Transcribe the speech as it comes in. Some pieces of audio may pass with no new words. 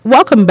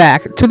Welcome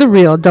back to the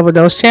Real Double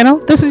Dose channel.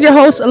 This is your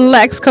host,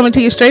 Lex, coming to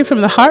you straight from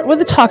the heart where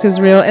the talk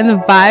is real and the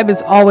vibe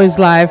is always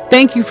live.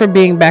 Thank you for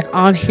being back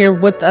on here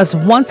with us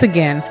once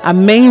again.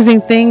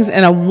 Amazing things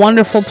and a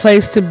wonderful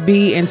place to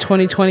be in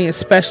 2020,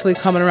 especially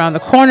coming around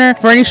the corner.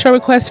 For any show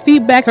requests,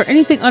 feedback, or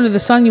anything under the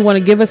sun you want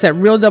to give us at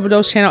Real Double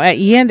Dose channel at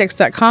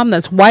yandex.com.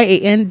 That's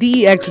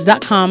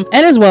yandex.com,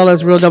 and as well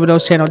as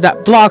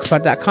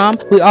realdoubledosechannel.blogspot.com.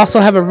 We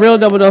also have a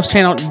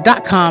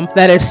realdoubledosechannel.com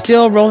that is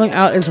still rolling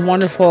out its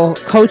wonderful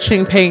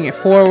coaching, paying it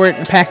forward,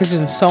 and packages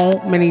and so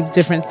many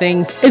different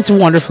things. It's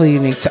wonderfully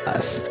unique to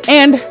us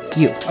and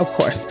you, of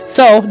course.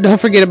 So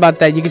don't forget about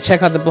that. You can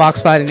check out the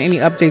Blogspot and any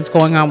updates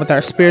going on with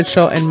our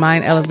spiritual and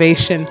mind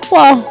elevation,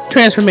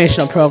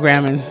 transformational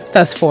program, and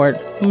thus forward.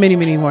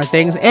 Many more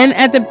things. And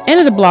at the end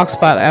of the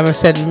Blogspot, I've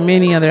said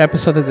many other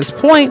episodes at this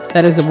point,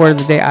 that is the word of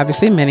the day,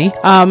 obviously many,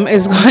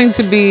 is going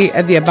to be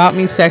at the About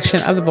Me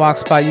section of the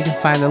Blogspot. You can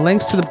find the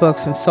links to the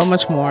books and so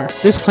much more,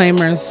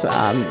 disclaimers,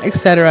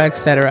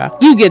 etc.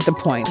 You get the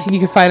point. You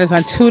can find us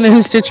on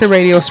TuneIn, Stitcher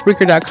Radio,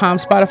 Spreaker.com,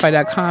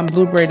 Spotify.com,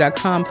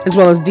 Blueberry.com, as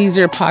well as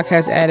Deezer,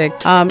 Podcast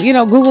Addict,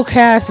 Google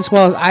Cast, as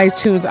well as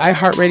iTunes,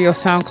 iHeartRadio,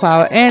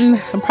 SoundCloud,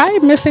 and I'm probably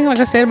missing, like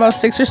I said, about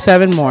 6 or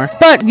 7 more,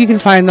 but you can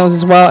find those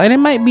as well, and it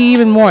might be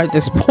even more at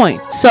this point.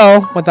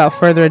 So without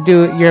further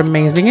ado, you're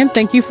amazing and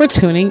thank you for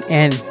tuning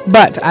in.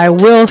 But I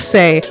will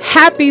say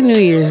Happy New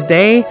Year's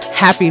Day,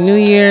 Happy New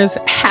Year's,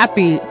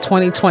 Happy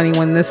 2020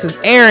 when this is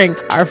airing.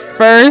 Our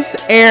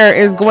first air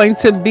is going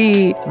to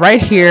be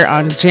right here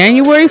on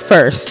January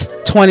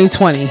 1st,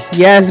 2020.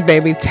 Yes,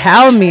 baby.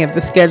 Tell me if the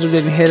schedule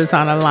didn't hit us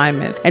on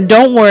alignment. And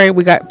don't worry,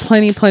 we got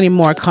plenty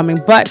more coming.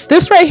 But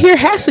this right here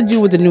has to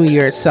do with the new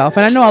year itself.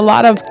 And I know a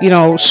lot of,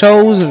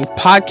 shows and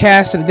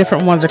podcasts and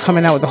different ones are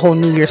coming out with the whole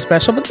New Year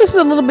special. But this is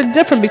a little bit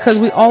different because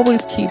we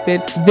always keep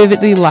it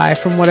vividly live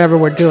from whatever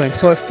we're doing.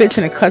 So it fits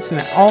and it cuts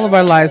into all of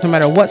our lives, no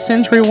matter what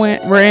century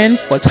we're in,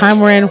 what time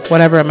we're in,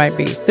 whatever it might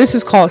be. This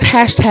is called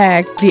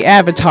hashtag the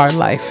Avatar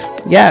Life.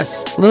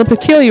 Yes, a little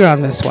peculiar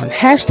on this one.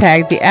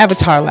 Hashtag the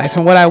Avatar Life.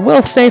 And what I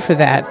will say for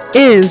that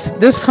is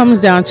this comes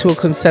down to a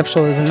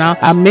conceptualism. Now,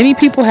 many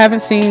people haven't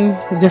seen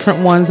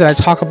different ones that I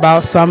talk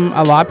about.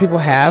 A lot of people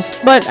have.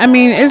 But I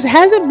mean, it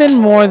hasn't been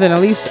more than at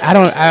least,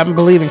 I'm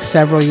believing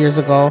several years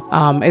ago.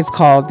 It's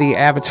called the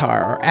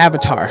Avatar, or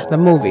Avatar, the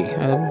movie.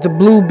 The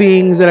blue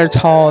beings that are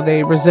tall,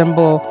 they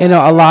resemble,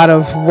 a lot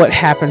of what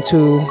happened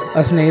to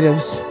us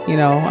natives,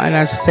 and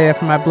I just say it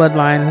from my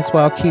bloodline as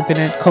well, keeping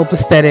it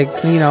copacetic,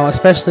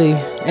 especially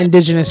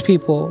indigenous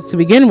people to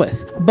begin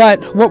with.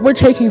 But what we're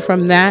taking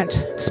from that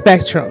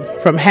spectrum,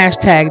 from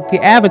hashtag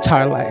the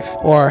Avatar Life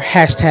or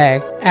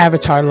hashtag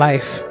Avatar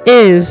Life,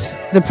 is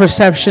the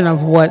perception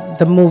of what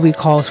the movie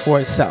calls for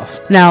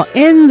itself. Now,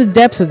 in the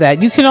depth of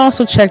that, you can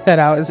also check that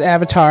out as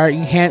Avatar.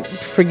 You can't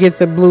forget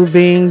the blue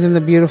beings and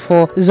the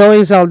beautiful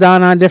Zoe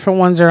Saldana. Different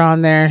ones are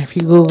on there. If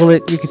you Google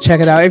it, you can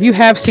check it out. If you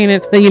have seen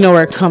it, then you know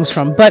where it comes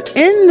from. But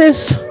in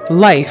this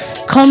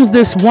life comes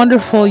this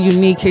wonderful,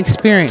 unique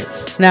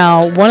experience.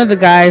 Now, one of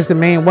the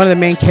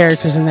main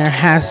characters in there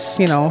has,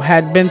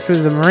 had been through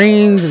the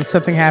Marines and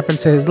something happened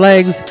to his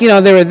legs.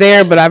 They were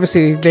there, but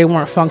obviously they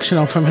weren't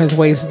functional from his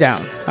waist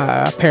down,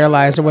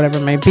 paralyzed or whatever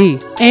it may be.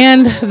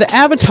 And the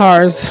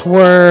avatars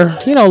were,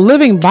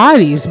 living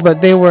bodies,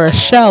 but they were a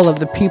shell of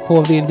the people,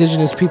 of the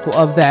indigenous people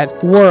of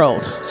that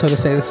world, so to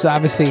say. This is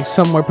obviously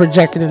somewhere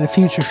projected in the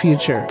future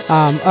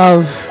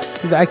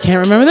I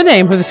can't remember the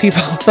name of the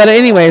people, but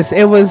anyways,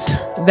 it was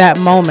that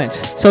moment.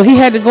 So he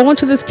had to go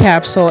into this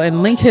capsule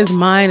and link his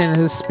mind and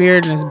his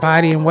spirit and his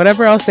body and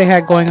whatever else they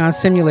had going on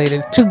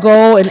simulated to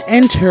go and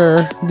enter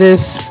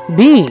this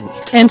being,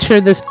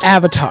 enter this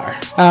avatar.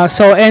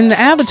 So in the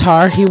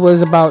avatar, he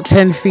was about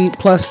 10 feet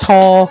plus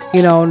tall,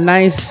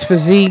 nice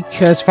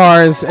physique as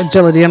far as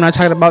agility. I'm not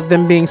talking about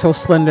them being so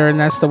slender and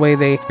that's the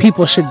way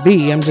people should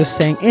be. I'm just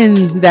saying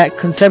in that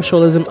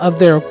conceptualism of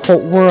their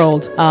quote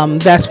world,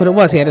 that's what it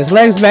was. He had his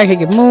legs back, he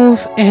could move,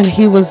 and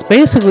he was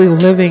basically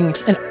living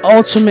an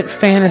ultimate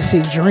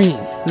fantasy dream.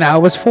 Now,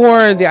 it was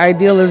for the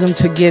idealism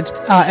to get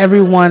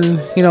everyone,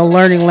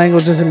 learning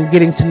languages and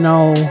getting to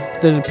know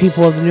the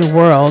people of the new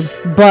world.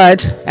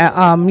 But,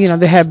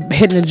 they have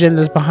hidden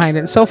agendas behind it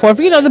and so forth.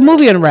 The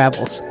movie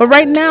unravels. But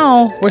right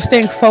now, we're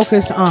staying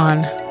focused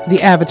on the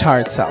avatar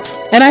itself.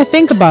 And I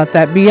think about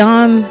that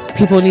beyond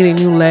people needing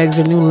new legs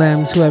or new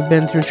limbs who have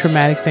been through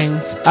traumatic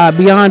things,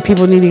 beyond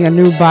people needing a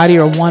new body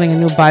or wanting a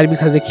new body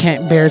because they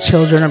can't bear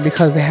children or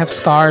because they have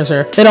scars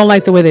or they don't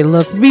like the way they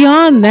look.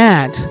 Beyond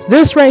that,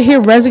 this right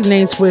here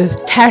resonates with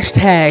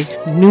hashtag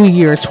New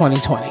Year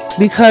 2020.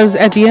 Because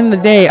at the end of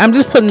the day, I'm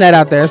just putting that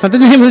out there. It's not the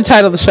name of the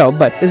title of the show,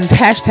 but this is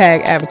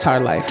hashtag Avatar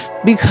Life.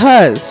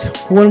 Because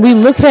when we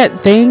look at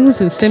things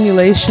and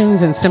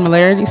simulations and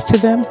similarities to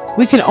them,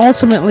 we can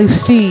ultimately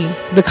see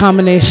the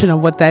combination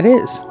of what that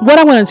is. What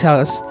I'm going to tell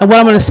us and what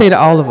I'm going to say to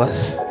all of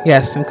us,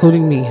 yes,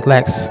 including me,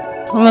 Lex,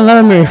 Well,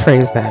 let me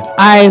rephrase that.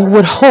 I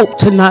would hope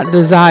to not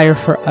desire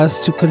for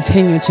us to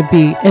continue to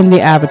be in the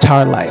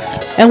avatar life.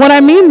 And what I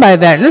mean by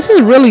that, and this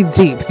is really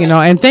deep,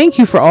 and thank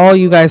you for all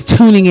you guys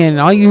tuning in,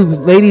 all you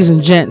ladies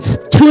and gents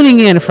tuning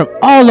in from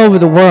all over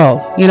the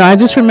world. I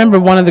just remember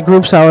one of the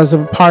groups I was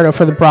a part of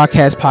for the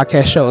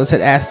podcast shows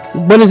had asked,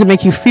 what does it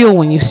make you feel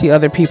when you see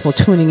other people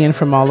tuning in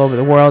from all over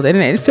the world? And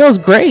it feels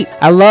great.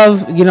 I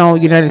love,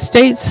 United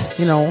States,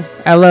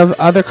 I love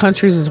other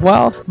countries as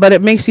well, but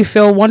it makes you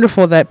feel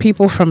wonderful that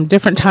people from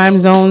different time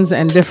zones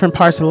and different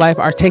parts of life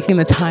are taking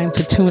the time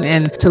to tune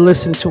in to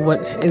listen to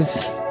what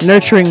is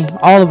nurturing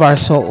all of our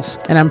souls.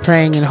 And I'm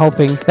praying and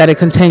hoping that it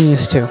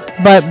continues to.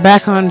 But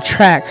back on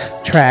track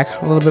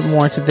a little bit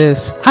more to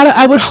this.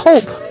 I would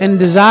hope and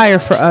desire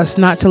for us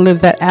not to live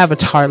that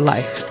avatar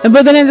life.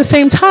 But then at the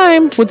same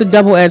time, with the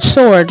double-edged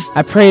sword,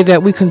 I pray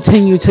that we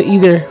continue to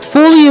either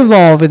fully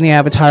evolve in the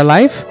avatar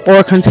life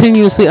or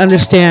continuously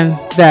understand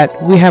that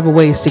we have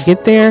ways to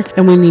get there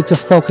and we need to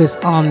focus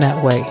on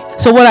that way.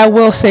 So what I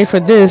will say for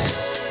this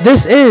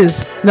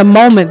is the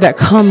moment that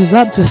comes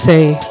up to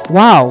say,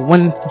 wow,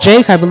 when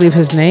Jake, I believe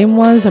his name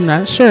was, I'm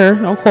not sure,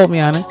 don't quote me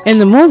on it, in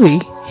the movie,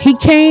 he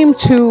came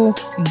to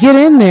get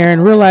in there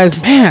and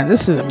realize, man,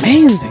 this is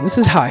amazing. This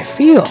is how I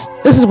feel.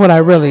 This is what I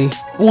really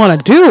want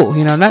to do.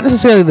 Not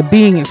necessarily the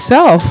being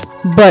itself,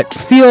 but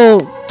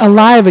feel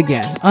alive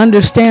again,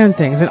 understand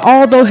things. And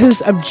although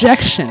his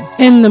objection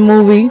in the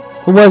movie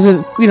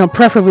wasn't,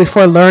 preferably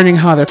for learning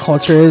how their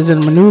culture is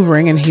and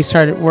maneuvering, and he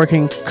started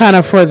working kind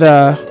of for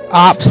the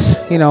ops,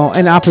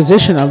 in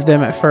opposition of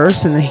them at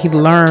first, and then he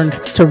learned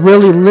to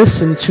really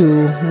listen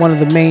to one of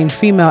the main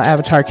female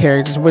avatar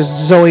characters, which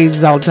Zoe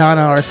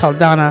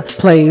Saldana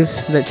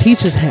plays, that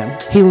teaches him.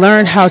 He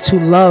learned how to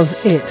love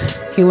it.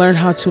 He learned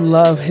how to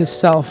love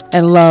himself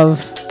and love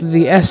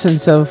the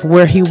essence of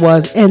where he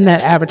was in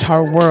that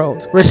avatar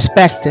world,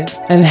 respect it,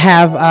 and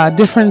have a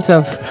difference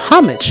of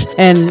homage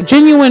and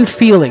genuine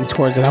feeling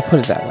towards it. I'll put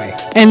it that way.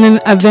 And then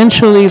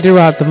eventually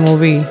throughout the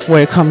movie,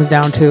 what it comes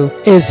down to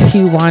is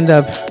he wound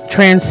up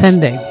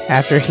transcending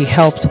after he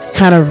helped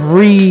kind of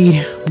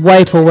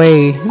wipe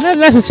away, not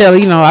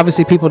necessarily,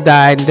 obviously people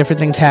died and different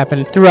things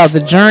happened throughout the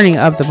journey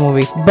of the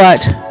movie,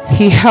 but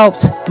he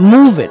helped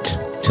move it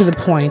to the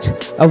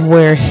point of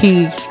where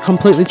he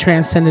completely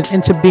transcended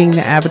into being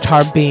the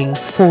avatar being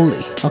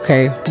fully.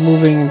 Okay,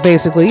 moving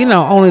basically,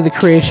 only the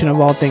creation of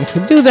all things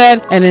could do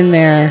that. And in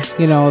there,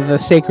 the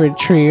sacred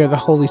tree or the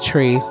holy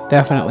tree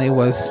definitely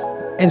was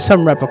in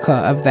some replica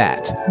of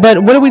that.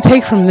 But what do we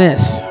take from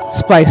this?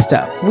 Spliced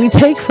up. We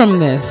take from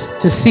this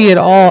to see it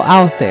all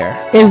out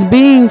there is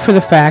being for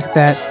the fact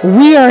that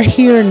we are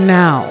here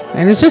now.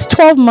 And it's just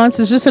 12 months.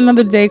 It's just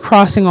another day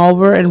crossing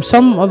over. And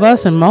some of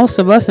us and most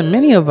of us and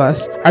many of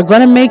us are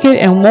going to make it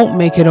and won't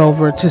make it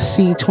over to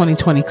see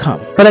 2020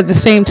 come. But at the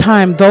same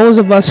time, those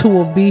of us who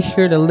will be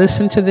here to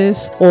listen to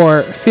this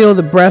or feel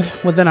the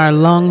breath within our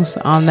lungs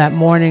on that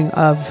morning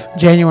of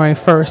January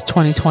 1st,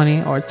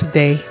 2020 or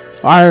today,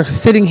 are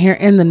sitting here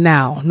in the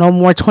now. No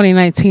more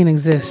 2019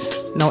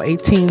 exists. No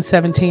 18,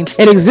 17.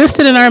 It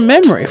existed in our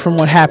memory from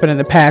what happened in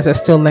the past that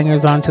still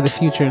lingers on to the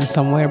future in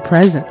somewhere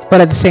present.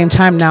 But at the same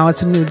time, now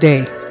it's a new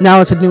day.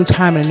 Now it's a new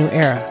time and a new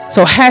era.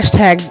 So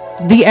hashtag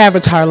the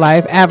avatar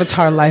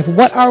life.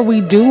 What are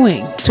we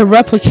doing to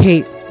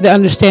replicate the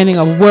understanding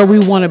of where we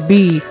want to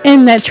be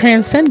in that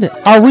transcendent?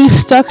 Are we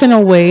stuck in a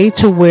way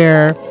to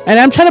where, and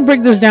I'm trying to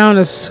break this down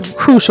as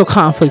crucial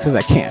conflict as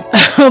I can,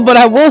 but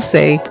I will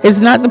say it's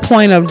not the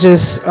point of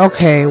just,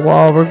 okay,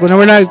 well,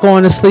 we're not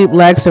going to sleep,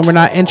 Lex, and we're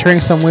not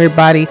entering some weird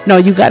body. No,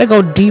 you got to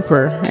go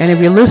deeper. And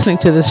if you're listening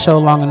to this show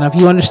long enough,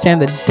 you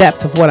understand the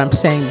depth of what I'm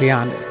saying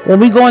beyond it. When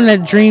we go in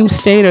that dream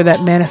state or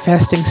that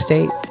manifesting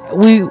state,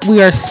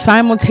 we are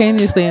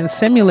simultaneously and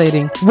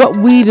simulating what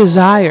we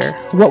desire,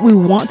 what we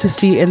want to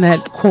see in that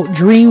quote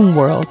dream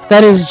world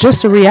that is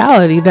just a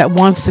reality that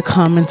wants to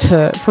come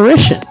into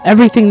fruition.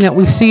 Everything that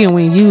we see and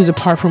we use,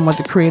 apart from what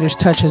the creator's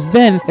touch has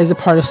been, is a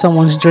part of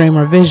someone's dream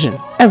or vision.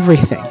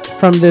 Everything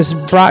from this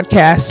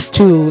broadcast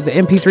to the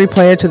MP3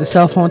 player to the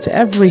cell phone to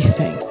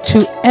everything.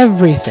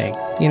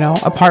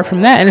 Apart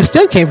from that. And it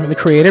still came from the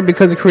creator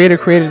because the creator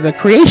created the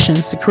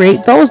creations to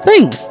create those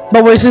things.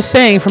 But we're just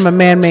saying from a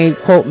man-made,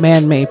 quote,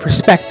 man-made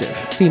perspective,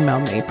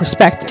 female-made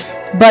perspective.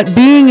 But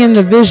being in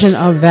the vision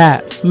of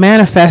that,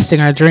 manifesting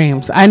our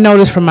dreams, I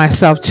noticed for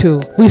myself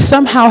too, we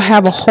somehow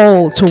have a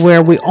hole to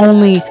where we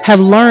only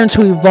have learned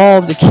to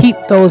evolve to keep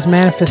those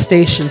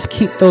manifestations,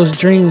 keep those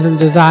dreams and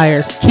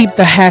desires, keep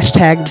the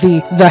hashtag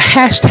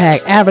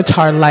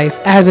avatar life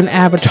as an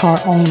avatar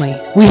only.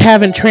 We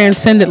haven't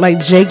transcended like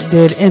Jake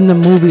did in the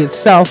movie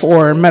itself,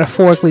 or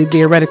metaphorically,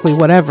 theoretically,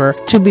 whatever,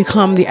 to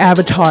become the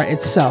avatar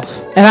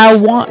itself. And I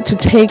want to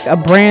take a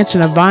branch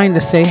and a vine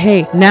to say,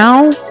 hey,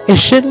 now it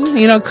shouldn't,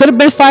 it could have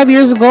been 5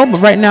 years ago, but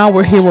right now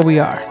we're here where we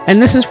are.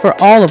 And this is for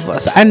all of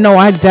us. I know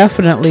I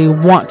definitely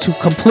want to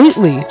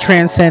completely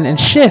transcend and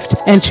shift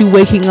into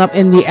waking up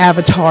in the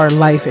avatar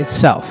life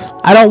itself.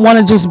 I don't want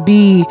to just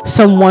be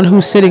someone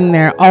who's sitting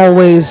there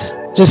always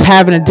just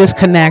having a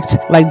disconnect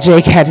like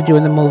Jake had to do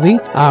in the movie.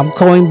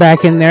 Going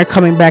back in there,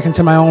 coming back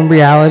into my own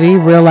reality,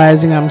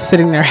 realizing I'm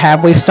sitting there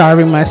halfway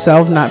starving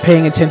myself, not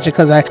paying attention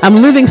because I'm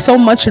living so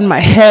much in my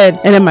head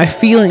and in my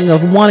feeling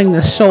of wanting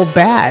this so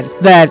bad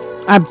that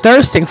I'm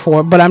thirsting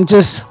for it, but I'm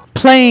just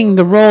playing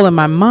the role in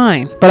my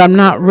mind, but I'm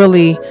not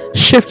really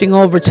shifting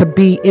over to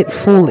be it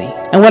fully.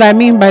 And what I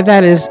mean by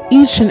that is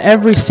each and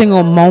every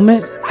single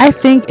moment, I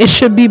think it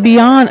should be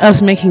beyond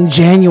us making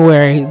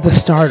January the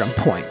stardom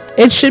point.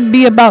 It should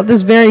be about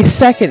this very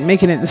second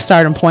making it the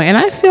starting point. And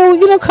I feel,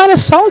 kind of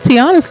salty,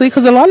 honestly,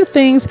 because a lot of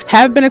things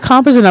have been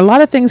accomplished and a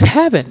lot of things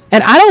haven't.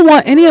 And I don't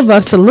want any of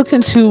us to look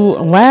into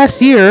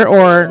last year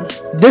or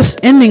this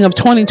ending of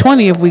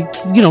 2020, if we,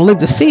 live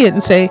to see it,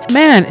 and say,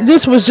 man,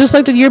 this was just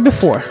like the year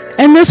before.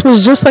 And this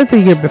was just like the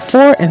year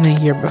before and the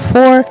year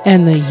before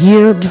and the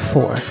year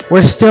before.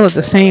 We're still at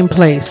the same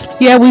place.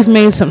 Yeah, we've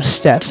made some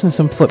steps and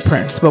some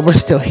footprints, but we're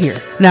still here.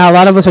 Now, a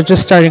lot of us are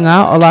just starting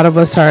out. A lot of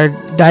us are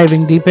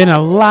diving deep in. A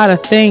lot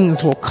of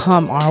things will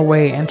come our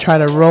way and try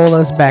to roll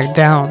us back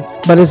down.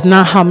 But it's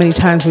not how many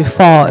times we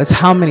fall, it's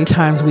how many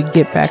times we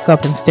get back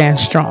up and stand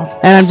strong.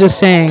 And I'm just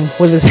saying,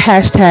 with this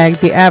hashtag,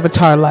 the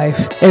avatar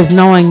life, is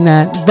knowing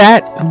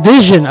that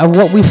vision of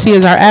what we see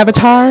as our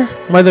avatar,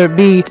 whether it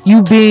be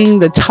you being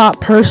the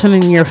top person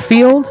in your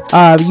field,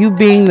 you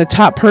being the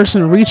top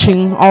person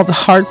reaching all the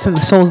hearts and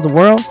the souls of the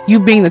world,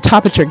 you being the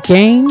top at your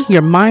game,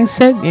 your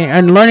mindset,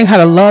 and learning how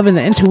to love and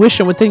the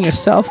intuition within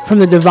yourself from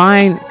the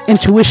divine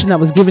intuition that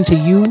was given to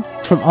you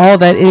from all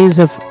that is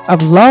of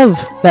love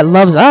that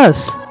loves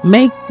us.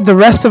 Make the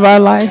rest of our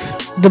life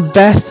the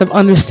best of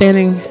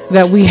understanding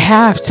that we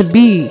have to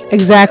be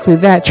exactly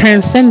that,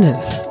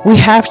 transcendence. We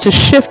have to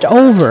shift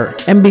over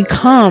and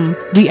become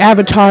the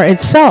avatar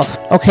itself,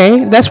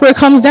 okay? That's where it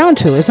comes down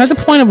to. It's not the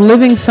point of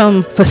living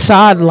some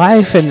facade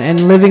life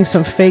and living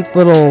some fake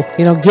little,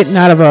 getting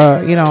out of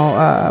a,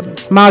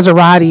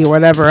 Maserati or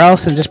whatever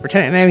else and just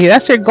pretending. Hey,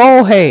 that's your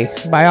goal. Hey,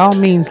 by all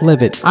means,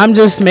 live it. I'm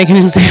just making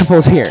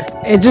examples here.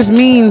 It just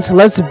means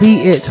let's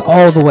be it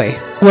all the way.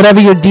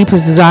 Whatever your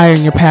deepest desire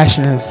and your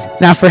passion is.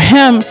 Now, for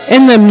him,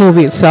 in the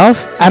movie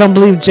itself, I don't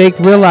believe Jake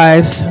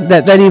realized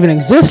that even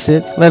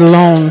existed, let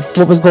alone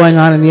what was going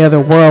on in the other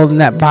world and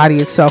that body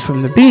itself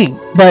from the being.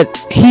 But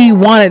he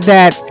wanted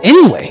that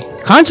anyway.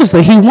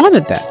 Consciously, he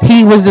wanted that.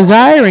 He was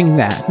desiring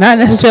that, not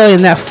necessarily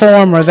in that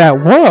form or that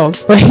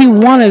world, but he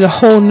wanted a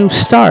whole new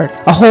start,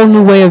 a whole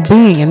new way of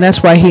being, and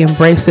that's why he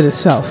embraced it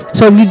itself.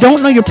 So if you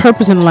don't know your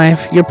purpose in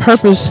life, your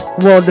purpose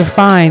will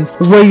define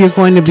where you're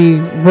going to be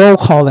roll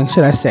calling,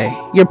 should I say.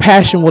 Your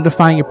passion will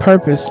define your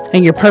purpose,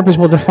 and your purpose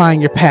will define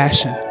your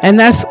passion. And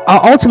that's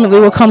ultimately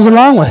what comes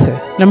along with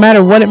it, no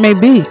matter what it may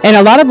be. And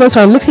a lot of us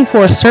are looking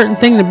for a certain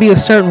thing to be a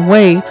certain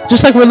way,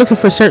 just like we're looking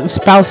for certain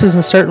spouses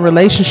and certain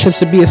relationships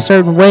to be a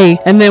certain way.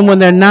 And then when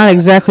they're not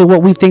exactly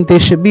what we think they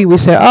should be, we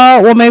say,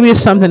 oh, well, maybe it's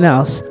something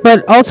else.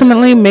 But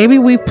ultimately, maybe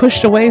we've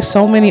pushed away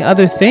so many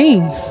other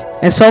things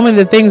and so many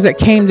of the things that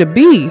came to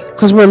be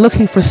because we're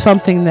looking for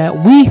something that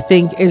we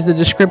think is the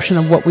description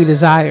of what we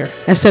desire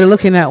instead of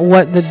looking at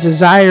what the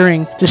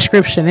desiring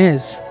description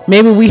is.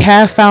 Maybe we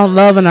have found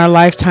love in our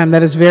lifetime.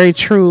 That is very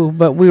true,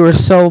 but we were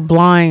so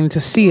blind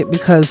to see it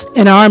because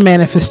in our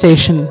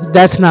manifestation,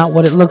 that's not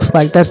what it looks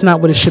like. That's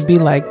not what it should be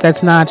like.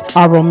 That's not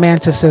our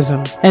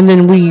romanticism. And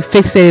then we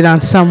fixated on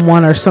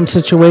someone or some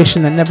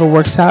situation that never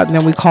works out, and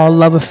then we call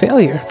love a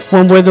failure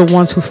when we're the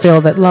ones who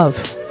failed at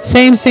love.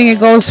 Same thing, it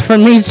goes for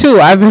me too.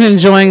 I've been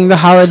enjoying the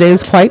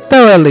holidays quite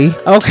thoroughly,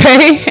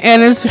 okay?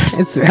 And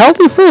it's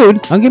healthy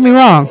food, don't get me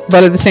wrong.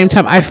 But at the same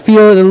time, I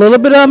feel it a little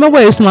bit on my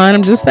waistline.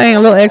 I'm just saying,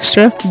 a little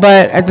extra.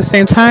 But at the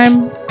same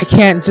time, I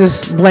can't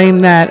just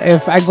blame that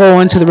if I go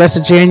into the rest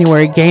of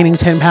January gaining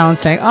 10 pounds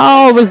saying,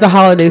 oh, it was the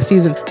holiday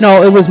season.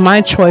 No, it was my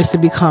choice to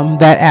become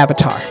that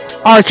avatar.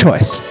 Our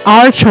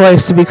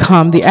choice to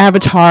become the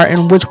avatar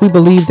in which we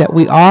believe that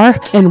we are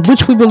and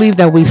which we believe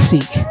that we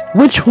seek.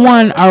 Which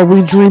one are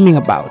we dreaming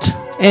about?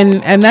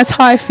 And that's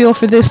how I feel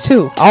for this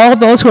too. All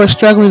those who are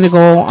struggling to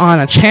go on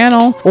a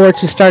channel or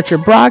to start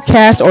your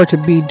broadcast or to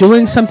be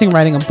doing something,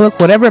 writing a book,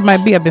 whatever it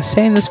might be. I've been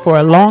saying this for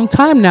a long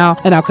time now,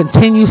 and I'll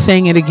continue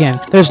saying it again.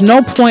 There's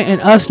no point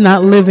in us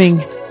not living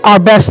our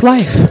best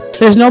life.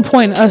 There's no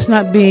point in us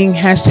not being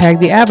hashtag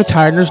the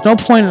avatar. And there's no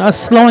point in us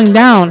slowing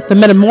down the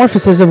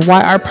metamorphosis of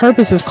why our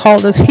purpose has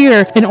called us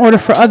here in order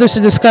for others to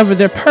discover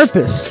their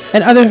purpose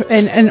and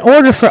in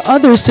order for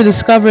others to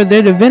discover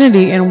their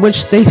divinity in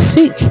which they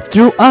seek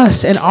through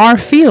us in our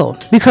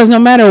field. Because no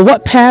matter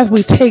what path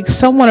we take,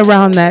 someone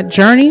around that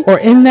journey or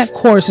in that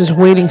course is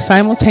waiting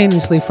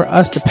simultaneously for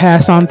us to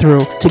pass on through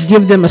to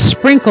give them a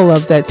sprinkle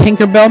of that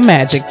Tinkerbell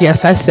magic.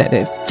 Yes, I said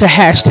it. To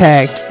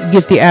hashtag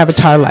get the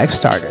avatar life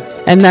started.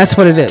 And that's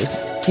what it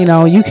is. You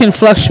know, you can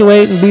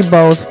fluctuate and be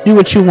both, do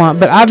what you want.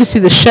 But obviously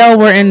the shell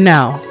we're in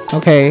now,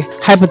 okay,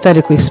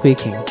 hypothetically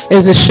speaking,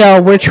 is a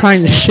shell we're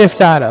trying to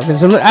shift out of.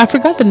 I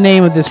forgot the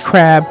name of this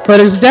crab, but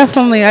it's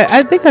definitely,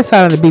 I think I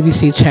saw it on the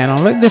BBC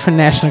channel, like different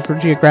National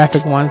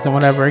Geographic ones and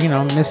whatever, you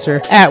know,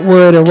 Mr.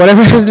 Atwood or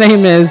whatever his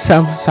name is.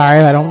 I'm sorry,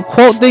 I don't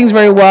quote things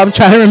very well. I'm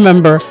trying to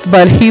remember.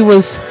 But he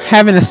was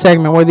having a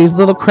segment where these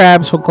little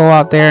crabs would go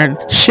out there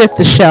and shift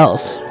the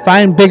shells,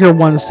 find bigger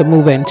ones to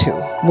move into,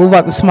 move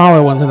out the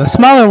smaller ones, and the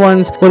smaller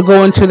ones would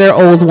go into their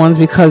old ones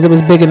because it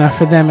was big enough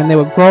for them, and they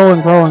would grow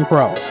and grow and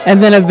grow.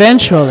 And then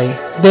eventually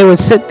they would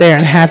sit there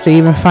and have to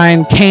even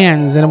find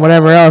cans and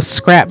whatever else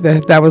scrap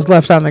that was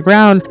left on the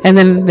ground, and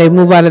then they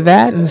move out of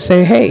that and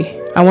say, hey,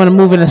 I want to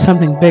move into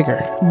something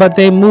bigger. But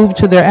they moved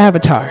to their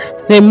avatar.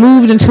 They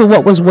moved into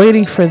what was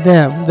waiting for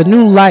them, the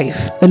new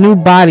life, the new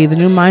body, the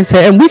new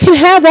mindset. And we can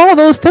have all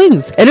those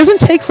things. It doesn't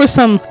take for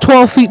some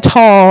 12 feet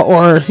tall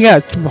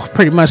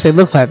pretty much they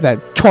look like that,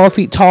 12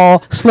 feet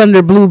tall,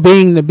 slender blue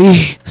being to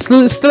be,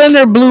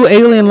 slender blue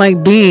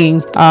alien-like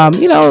being,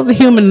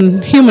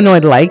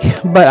 humanoid-like,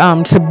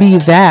 but to be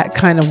that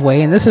kind of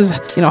way. And this is,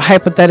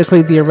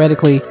 hypothetically,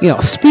 theoretically,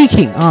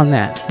 speaking on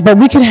that. But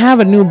we can have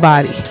a new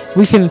body.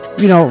 We can,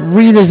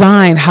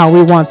 redesign how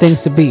we want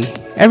things to be.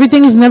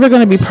 Everything's never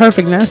going to be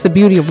perfect, and that's the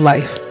beauty of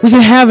life. We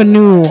can have a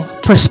new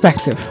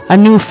perspective, a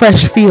new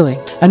fresh feeling,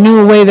 a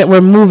new way that we're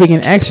moving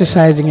and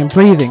exercising and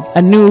breathing,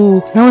 a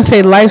new, I don't want to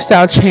say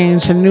lifestyle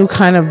change, a new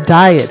kind of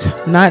diet,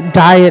 not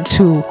diet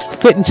to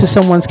fit into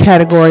someone's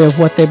category of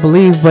what they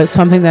believe, but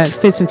something that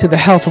fits into the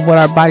health of what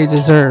our body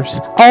deserves.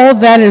 All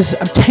that is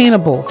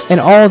obtainable, and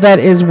all that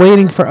is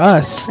waiting for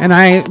us. And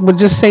I would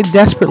just say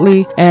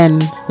desperately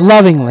and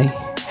lovingly,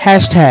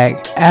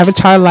 hashtag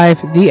Avatar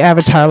Life, the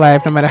Avatar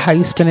Life, no matter how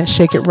you spin it,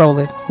 shake it, roll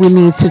it. We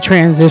need to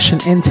transition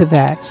into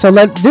that. So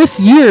let this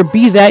year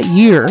be that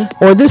year,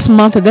 or this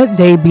month or that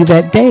day be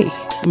that day.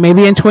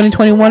 Maybe in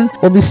 2021,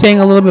 we'll be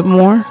saying a little bit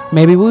more.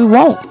 Maybe we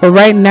won't. But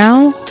right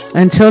now,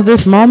 until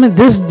this moment,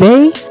 this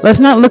day, let's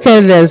not look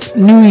at it as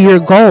New Year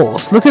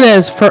goals. Look at it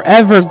as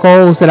forever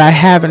goals that I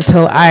have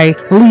until I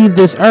leave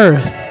this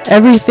earth.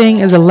 Everything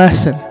is a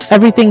lesson.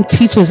 Everything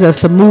teaches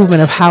us the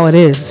movement of how it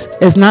is.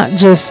 It's not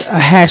just a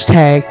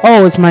hashtag,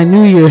 oh, it's my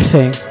New Year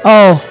thing.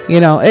 Oh,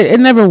 it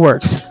never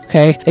works.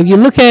 Okay. If you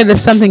look at it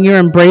as something you're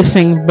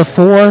embracing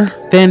before,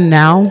 then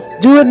now,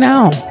 do it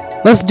now.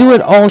 Let's do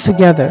it all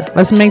together.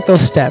 Let's make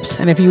those steps.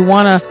 And if you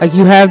want to, like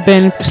you have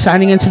been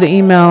signing into the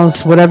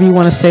emails, whatever you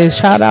want to say,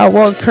 shout out,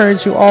 we'll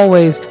encourage you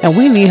always. And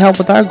we need help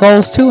with our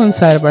goals too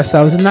inside of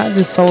ourselves. It's not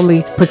just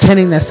solely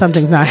pretending that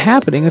something's not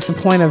happening. It's the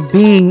point of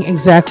being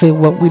exactly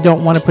what we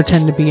don't want to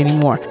pretend to be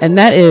anymore. And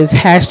that is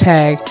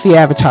hashtag the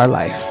Avatar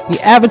Life.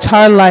 The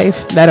Avatar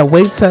Life that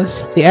awaits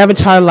us. The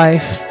Avatar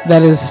Life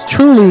that is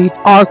truly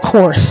our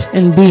course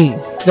in being.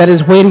 That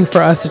is waiting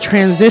for us to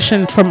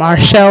transition from our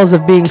shells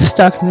of being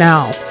stuck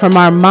now, from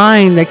our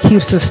mind that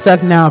keeps us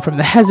stuck now, from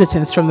the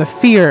hesitance, from the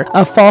fear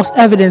of false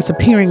evidence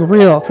appearing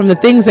real, from the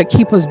things that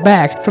keep us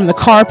back, from the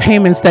car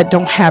payments that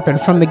don't happen,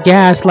 from the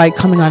gas light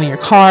coming on in your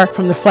car,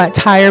 from the flat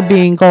tire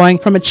being going,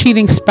 from a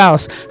cheating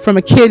spouse, from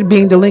a kid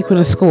being delinquent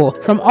in school,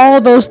 from all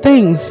those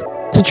things,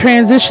 to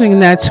transitioning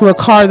that to a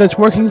car that's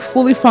working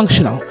fully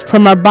functional,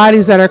 from our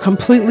bodies that are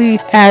completely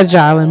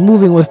agile and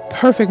moving with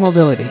perfect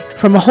mobility,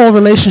 from a whole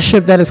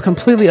relationship that is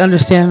completely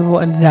understandable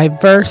and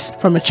diverse,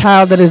 from a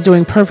child that is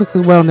doing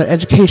perfectly well in their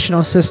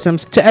educational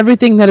systems, to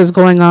everything that is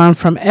going on,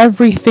 from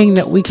everything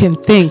that we can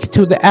think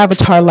to the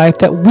Avatar Life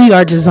that we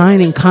are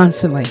designing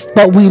constantly,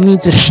 but we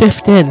need to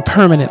shift in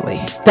permanently.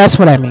 That's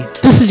what I mean.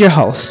 This is your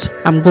host.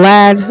 I'm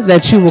glad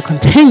that you will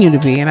continue to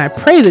be, and I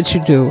pray that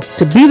you do,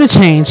 to be the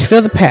change,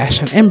 feel the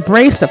passion,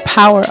 embrace the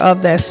power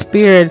of that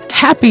spirit.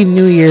 Happy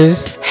New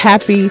Year's.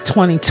 Happy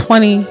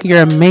 2020.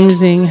 You're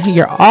amazing.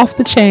 You're off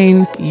the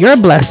chain. You're a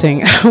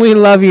blessing. We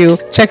love you.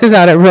 Check us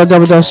out at Real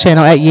Double Dose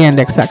Channel at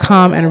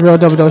yandex.com and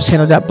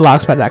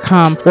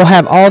realdoubledosechannel.blogspot.com. We'll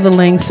have all the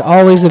links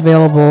always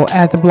available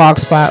at the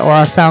Blogspot or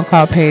our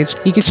SoundCloud page.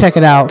 You can check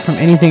it out from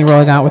anything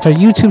rolling out with our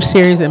YouTube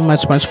series and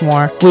much, much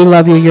more. We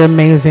love you. You're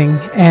amazing.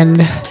 And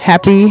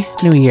Happy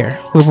New Year.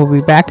 We will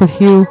be back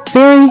with you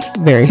very,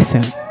 very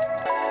soon.